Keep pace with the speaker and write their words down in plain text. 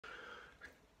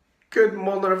Good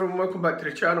morning everyone, welcome back to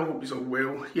the channel, hope you're all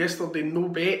well. Yesterday no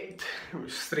bet, it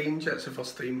was strange, that's the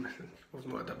first time we've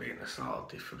not had a bet on a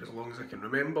Saturday for as long as I can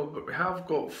remember, but we have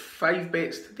got 5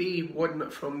 bets today, one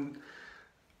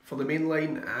for the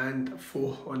Mainline and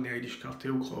 4 on the Irish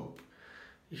Cartel Club.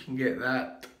 You can get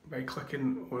that by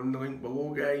clicking on the link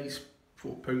below guys.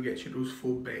 £4 gets you those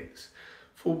 4 bets.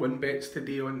 4 win bets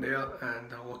today on there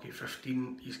and a lucky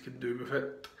 15 you can do with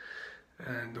it.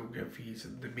 And I'll give you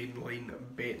the Mainline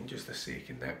bet in just a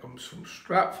second. That comes from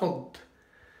Stratford,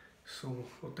 so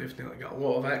we'll definitely get a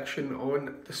lot of action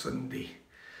on the Sunday.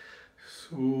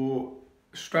 So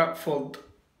Stratford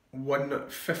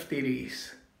 150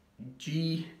 race,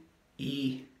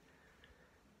 G.E.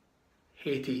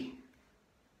 Henty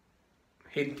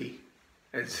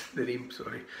is the name,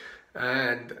 sorry,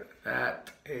 and that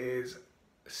is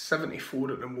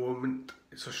 74 at the moment.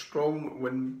 It's a strong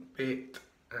win bet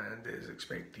and is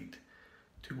expected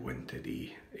to win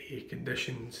today.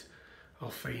 Conditions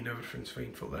are fine, everything's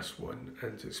fine for this one,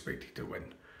 and it's expected to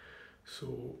win.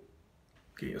 So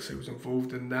get yourselves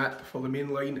involved in that for the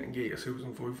Mainline and get yourselves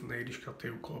involved in the Irish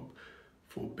Cartel Club.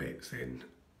 4 bets then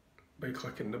by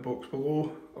clicking the box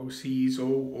below. I'll see you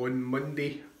all on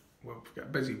Monday. We've got a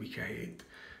busy week ahead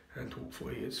and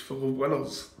hopefully it's full of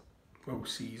winners. We'll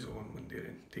see you all on Monday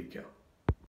then. Take care.